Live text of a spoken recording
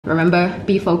Remember,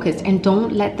 be focused and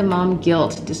don't let the mom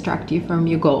guilt distract you from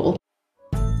your goal.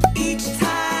 Each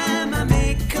time I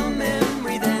make a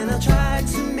memory, then I'll try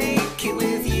to make it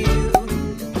with you.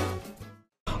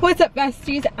 What's up,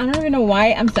 besties? I don't even know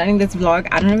why I'm starting this vlog.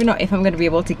 I don't even know if I'm gonna be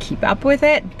able to keep up with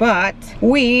it, but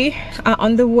we are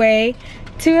on the way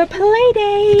to a play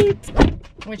date,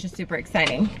 which is super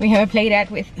exciting. We have a play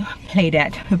date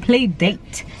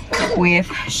with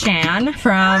Shan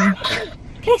from,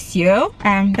 bless you,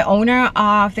 the owner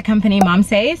of the company Mom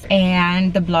Says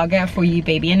and the blogger For You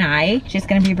Baby and I. She's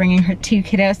gonna be bringing her 2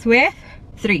 kiddos with.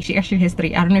 3, she actually has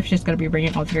 3. I don't know if she's gonna be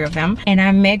bringing all 3 of them, and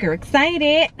I'm mega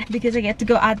excited because I get to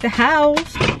go out the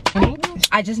house.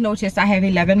 I just noticed I have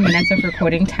 11 minutes of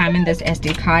recording time in this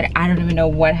SD card. I don't even know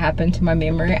what happened to my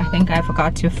memory. I think I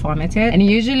forgot to format it, and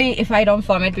usually if I don't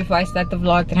format before I start the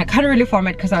vlog, then I can't really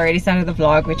format because I already started the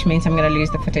vlog, which means I'm gonna lose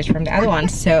the footage from the other one.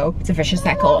 So it's a vicious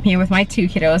cycle. Here with my 2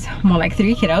 kiddos, more like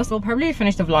 3 kiddos. We'll probably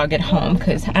finish the vlog at home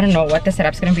because I don't know what the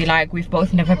setup's gonna be like. We've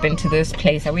both never been to this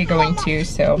place that we're going to,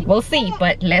 so we'll see,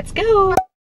 but let's go.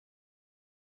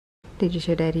 Did you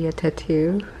show daddy your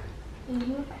tattoo?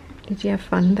 Did you have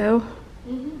fun though?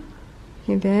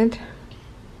 You did?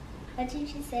 What did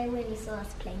you say when you saw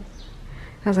us playing?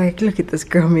 I was like, look at this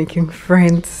girl making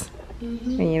friends.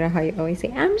 And you know how you always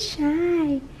say, I'm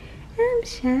shy, I'm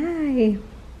shy.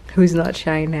 Who's not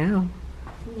shy now?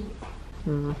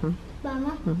 Me.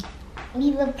 Mama,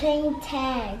 we were playing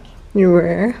tag. You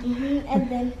were? And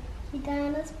then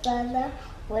Hidana's brother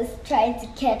was trying to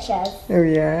catch us. Oh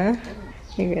yeah?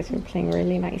 You guys were playing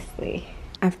really nicely.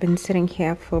 I've been sitting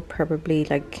here for probably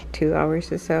like 2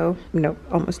 hours or so. No,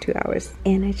 almost 2 hours.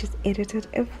 And I just edited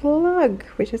a vlog,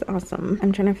 which is awesome.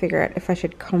 I'm trying to figure out if I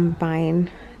should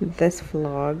combine this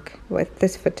vlog with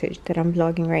this footage that I'm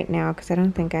vlogging right now, because I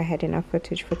don't think I had enough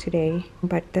footage for today.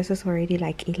 But this is already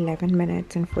like 11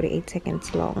 minutes and 48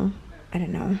 seconds long. I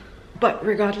don't know. But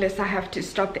regardless, I have to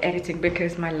stop the editing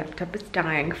because my laptop is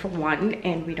dying for one,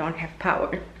 and we don't have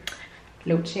power.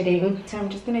 Load shedding. So I'm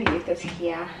just gonna leave this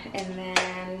here, and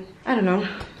then I don't know,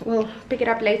 we'll pick it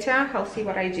up later. I'll see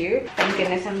what I do. Thank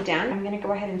goodness I'm done. I'm gonna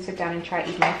go ahead and sit down and try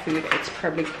eat my food. It's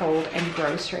probably cold and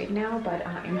gross right now, but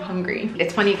I am hungry.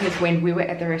 It's funny because when we were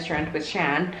at the restaurant with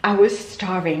Shan, I was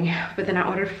starving, but then I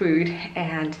ordered food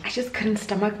and I just couldn't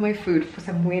stomach my food for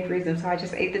some weird reason. So I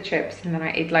just ate the chips, and then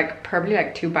I ate like probably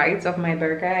like 2 bites of my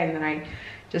burger, and then I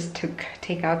just took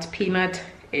takeout peanut,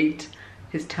 ate.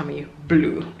 His tummy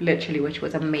blew, literally, which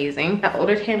was amazing. I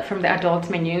ordered him from the adults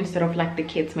menu instead of like the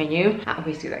kids menu. I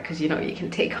always do that because you know you can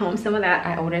take home some of that.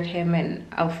 I ordered him an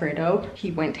Alfredo.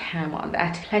 He went ham on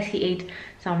that. Plus he ate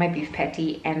some of my beef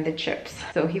patty and the chips,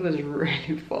 so he was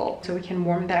really full. So we can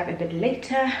warm that up a bit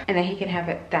later, and then he can have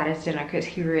that as dinner because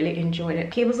he really enjoyed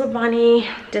it. Cables of Bunny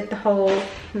did the whole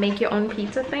make your own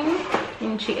pizza thing,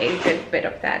 and she ate a bit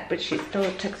of that, but she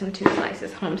still took some 2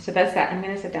 slices home. So that's that. I'm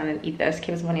gonna sit down and eat this.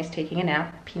 Cables of Bunny is taking a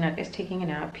nap. Peanut is taking a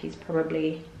nap. He's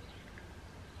probably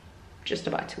just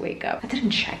about to wake up. I didn't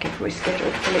check if we're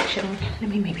scheduled for lecture. Let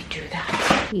me maybe do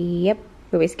that. Yep,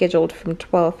 we were scheduled from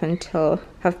 12 until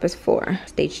 4:30.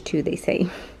 Stage 2, they say.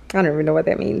 I don't even know what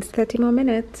that means. 30 more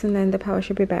minutes and then the power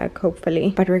should be back,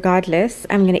 hopefully. But regardless,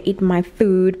 I'm gonna eat my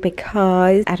food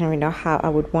because I don't even know how I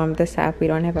would warm this up. We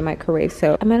don't have a microwave,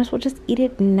 so I might as well just eat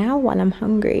it now while I'm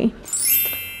hungry.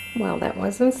 Well, that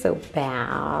wasn't so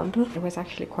bad. It was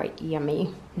actually quite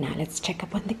yummy. Now let's check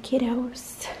up on the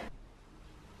kiddos.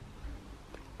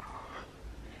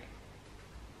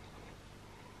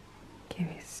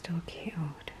 Kiwi's still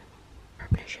cute.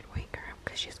 Probably should wake her up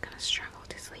because she's gonna struggle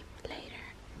to sleep later.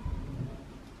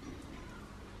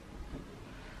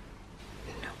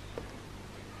 Nope.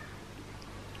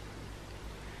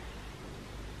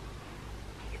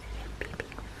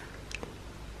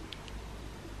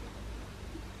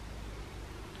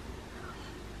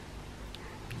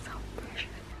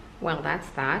 Well, that's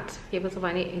that. Cables of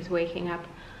Bunny is waking up.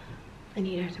 I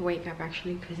need her to wake up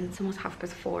actually because it's almost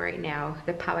 4:30 right now.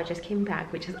 The power just came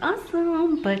back, which is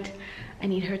awesome, but I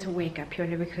need her to wake up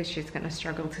purely because she's gonna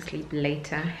struggle to sleep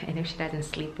later, and if she doesn't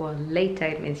sleep well later,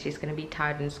 it means she's gonna be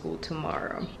tired in school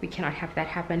tomorrow. We cannot have that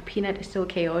happen. Peanut is still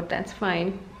KO'd, that's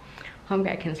fine.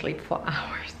 Homegard can sleep for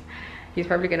hours. He's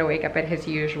probably gonna wake up at his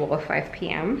usual 5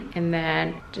 p.m. and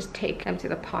then just take him to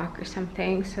the park or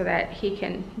something so that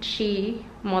she,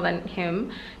 more than him,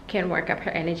 can work up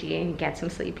her energy and get some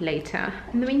sleep later.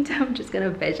 In the meantime, I'm just gonna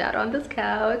veg out on this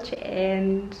couch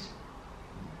and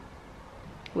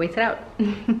wait it out.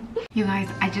 You guys,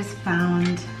 I just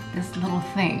found this little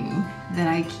thing that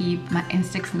I keep my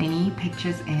Instax mini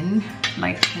pictures in,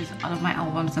 like, because all of my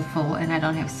albums are full and I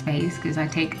don't have space because I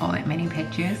take all that many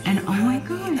pictures. And oh my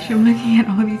gosh, I'm looking at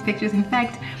all these pictures. In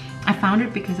fact, I found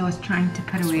it because I was trying to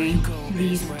put away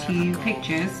these two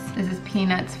pictures. This is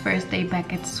Peanut's first day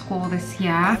back at school this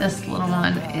year. This little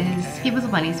one is he was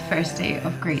Bunny's first day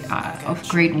of grade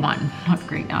 1, not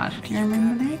grade art. Do you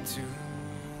remember that?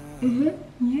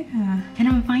 Yeah. And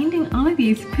I'm finding all of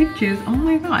these pictures. Oh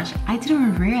my gosh, I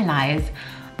didn't realize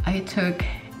I took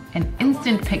an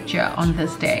instant picture on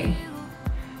this day.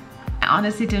 I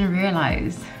honestly didn't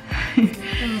realize.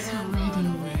 It was so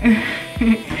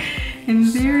ready.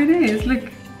 And there it is. Look,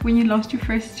 when you lost your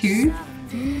first tooth.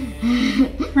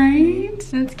 Right?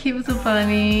 That's cute as a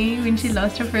bunny. When she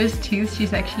lost her first tooth,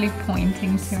 she's actually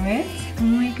pointing to it. Oh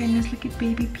my goodness, look at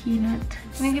baby Peanut.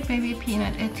 Look at baby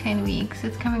Peanut at 10 weeks.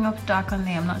 It's coming off dark on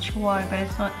there. I'm not sure why, but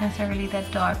it's not necessarily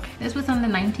that dark. This was on the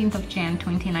 19th of Jan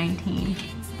 2019.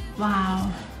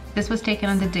 Wow. This was taken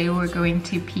on the day we were going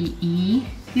to PE.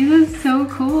 This is so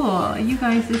cool. You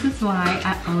guys, this is why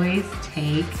I always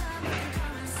take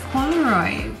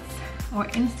Polaroids or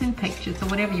instant pictures or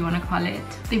whatever you want to call it.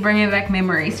 They're bringing back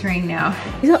memories right now.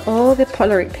 These are all the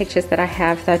Polaroid pictures that I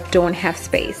have that don't have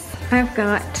space. I've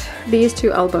got these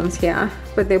two albums here,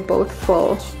 but they're both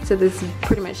full, so there's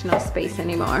pretty much no space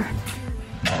anymore.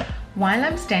 While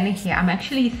I'm standing here, I'm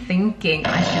actually thinking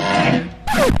I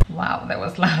should do, wow, that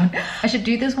was loud. I should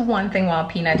do this one thing while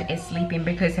Peanut is sleeping,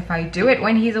 because if I do it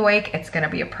when he's awake, it's gonna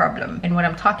be a problem. And what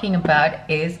I'm talking about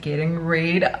is getting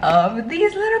rid of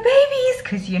these little babies,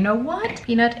 because you know what?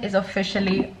 Peanut is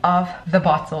officially off the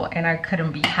bottle and I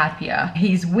couldn't be happier.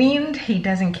 He's weaned, he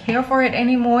doesn't care for it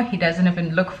anymore, he doesn't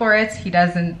even look for it,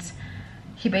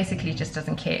 he basically just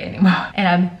doesn't care anymore. And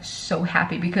I'm so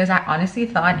happy, because I honestly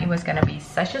thought it was gonna be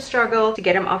such a struggle to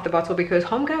get him off the bottle, because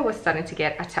homegirl was starting to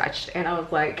get attached and I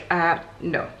was like,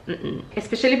 no.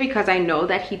 Especially because I know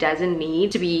that he doesn't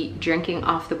need to be drinking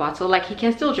off the bottle. Like, he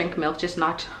can still drink milk, just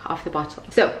not off the bottle.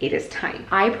 So it is time.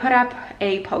 I put up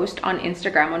a post on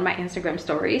Instagram, on my Instagram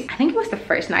stories. I think it was the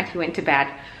first night he went to bed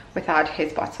without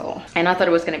his bottle, and I thought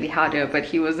it was going to be harder, but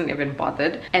he wasn't even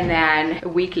bothered. And then a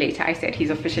week later I said he's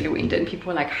officially weaned, and people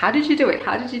were like, how did you do it?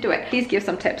 How did you do it? Please give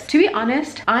some tips. To be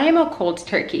honest, I am a cold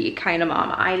turkey kind of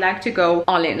mom. I like to go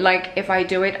all in. Like, if I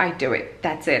do it, I do it.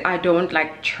 That's it. I don't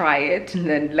like try it and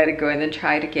then let it go and then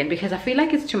try it again, because I feel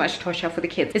like it's too much torture for the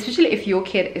kids, especially if your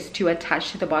kid is too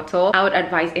attached to the bottle. I would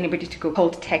advise anybody to go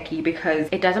cold turkey, because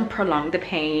it doesn't prolong the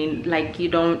pain. Like, you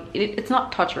don't, it's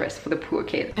not torturous for the poor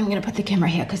kid. I'm gonna put the camera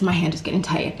here because my hand is getting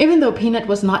tired. Even though Peanut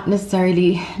was not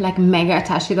necessarily like mega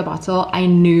attached to the bottle, I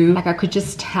knew, like, I could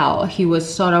just tell he was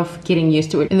sort of getting used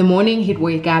to it. In the morning he'd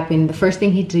wake up and the first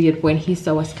thing he did when he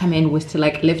saw us come in was to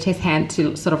like lift his hand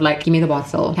to sort of like give me the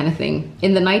bottle kind of thing.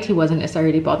 In the night he wasn't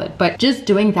necessarily bothered, but just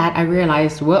doing that I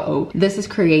realized, whoa, this is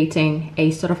creating a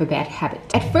sort of a bad habit.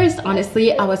 At first,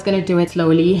 honestly, I was gonna do it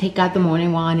slowly, take out the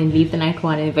morning one and leave the night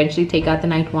one, and eventually take out the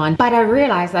night one, but I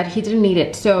realized that he didn't need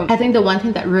it. So I think the one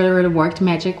thing that really worked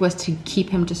magic was to keep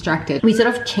him distracted. We sort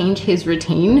of changed his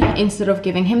routine. Instead of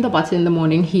giving him the bottle in the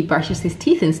morning, he brushes his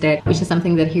teeth instead, which is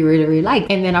something that he really liked.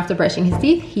 And then after brushing his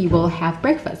teeth, he will have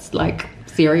breakfast, like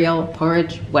cereal,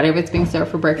 porridge, whatever it's being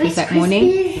served for breakfast that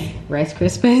morning. Rice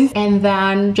Krispies. And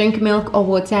then drink milk or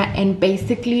water and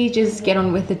basically just get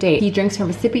on with the day. He drinks from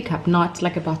a sippy cup, not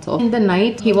like a bottle. In the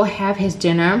night, he will have his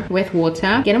dinner with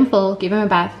water, get him full, give him a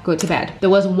bath, go to bed. There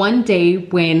was one day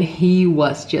when he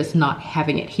was just not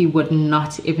having it. He would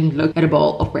not even look at a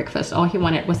bowl of breakfast. All he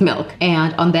wanted was milk.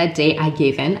 And on that day, I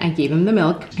gave him the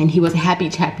milk and he was happy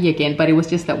chappy again, but it was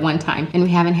just that one time and we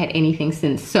haven't had anything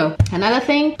since. So another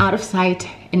thing, out of sight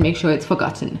and make sure it's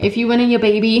forgotten. If you wean your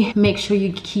baby, make sure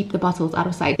you keep the bottles out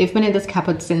of sight. They've been in this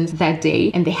cupboard since that day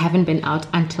and they haven't been out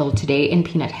until today, and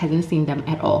Peanut hasn't seen them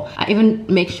at all. I even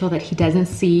make sure that he doesn't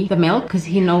see the milk because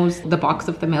he knows the box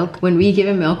of the milk. When we give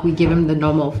him milk, we give him the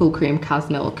normal full cream cow's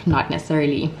milk, not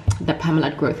necessarily the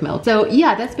Pamela growth milk. So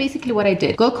yeah, that's basically what I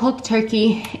did. Go cold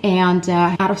turkey and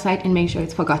out of sight and make sure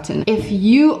it's forgotten. If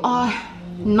you are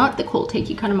not the cold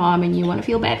turkey kind of mom and you want to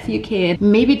feel bad for your kid,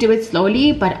 maybe do it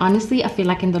slowly, but honestly I feel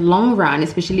like in the long run,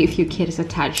 especially if your kid is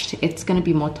attached, it's going to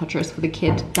be more torturous for the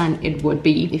kid than it would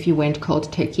be if you went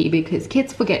cold turkey, because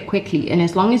kids forget quickly, and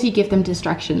as long as you give them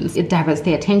distractions, it diverts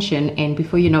their attention, and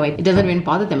before you know it, it doesn't even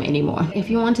bother them anymore. If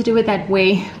you want to do it that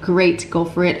way, great, go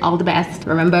for it. All the best.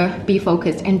 Remember, be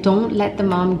focused and don't let the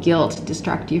mom guilt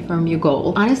distract you from your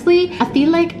goal. Honestly, I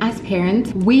feel like as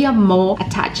parents, we are more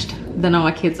attached than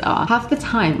our kids are. Half the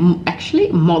time,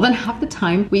 actually more than half the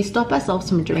time, we stop ourselves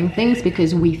from doing things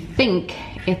because we think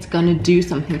it's gonna do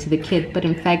something to the kid, but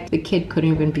in fact the kid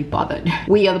couldn't even be bothered.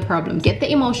 We are the problem. Get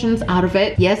the emotions out of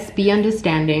it. Yes, be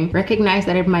understanding, recognize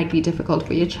that it might be difficult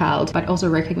for your child, but also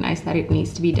recognize that it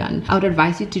needs to be done. I would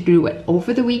advise you to do it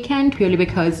over the weekend, purely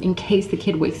because in case the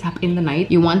kid wakes up in the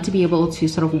night, you want to be able to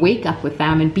sort of wake up with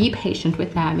them and be patient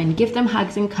with them and give them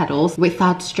hugs and cuddles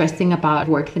without stressing about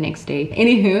work the next day.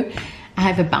 Anywho, I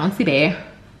have a bouncy bear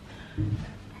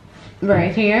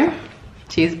right here.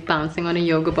 She's bouncing on a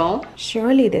yoga ball.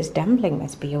 Surely this dumpling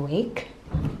must be awake.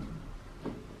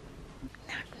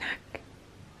 Knock, knock.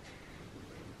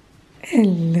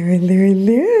 Hello, hello,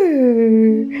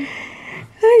 hello.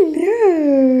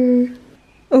 Hello.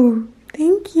 Oh,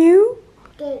 thank you.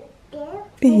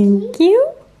 Thank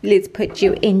you. Let's put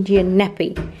you in your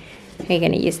nappy. We're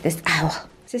gonna use this owl.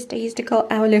 Sister used to call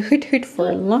Owl a hoot hoot for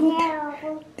a long time.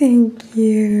 Thank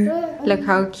you. Look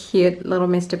how cute little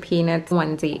Mr. Peanut's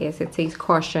onesie is. It says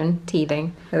caution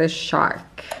teething with a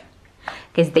shark.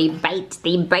 Because they bite,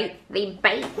 they bite, they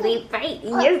bite, they bite.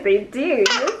 Yes, they do.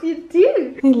 Yes, you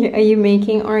do. Are you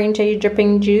making orange? Are you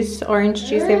dripping juice? Orange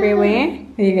juice everywhere?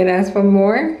 Are you gonna ask for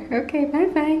more? Okay,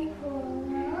 bye-bye.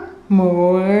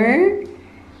 More.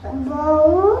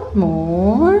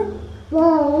 More.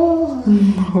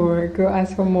 More. Go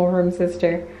ask for more from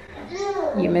sister.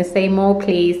 You must say more,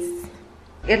 please.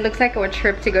 It looks like our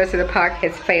trip to go to the park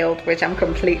has failed, which I'm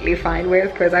completely fine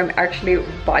with because I'm actually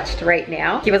watched right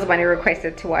now. He was the one who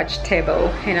requested to watch Turbo,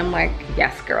 and I'm like,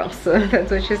 yes, girl. So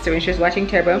that's what she's doing. She's watching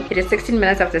Turbo. It is 16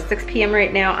 minutes after 6 p.m.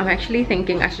 right now. I'm actually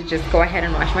thinking I should just go ahead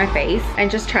and wash my face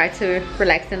and just try to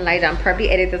relax and lie down. Probably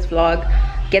edit this vlog,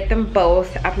 get them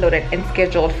both uploaded and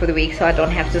scheduled for the week so I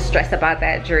don't have to stress about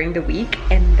that during the week,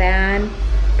 and then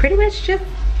pretty much just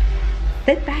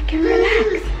sit back and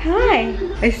relax. Hi.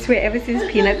 I swear, ever since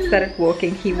Peanut started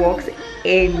walking, he walks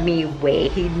anyway.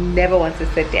 He never wants to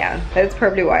sit down. That's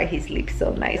probably why he sleeps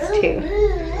so nice too.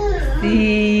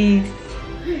 See.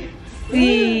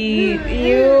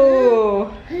 Ew.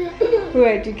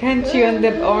 What, you can't chew on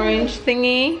the orange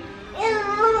thingy?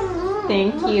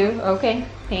 Thank you. Okay.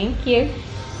 Thank you.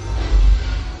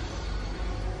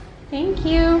 Thank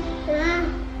you.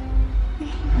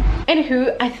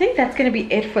 Anywho, I think that's gonna be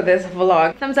it for this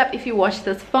vlog. Thumbs up if you watched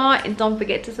this far, and don't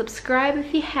forget to subscribe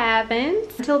if you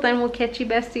haven't. Until then, we'll catch you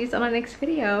besties on our next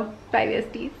video. Bye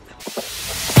besties.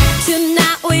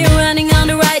 Tonight we're running on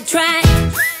the right track.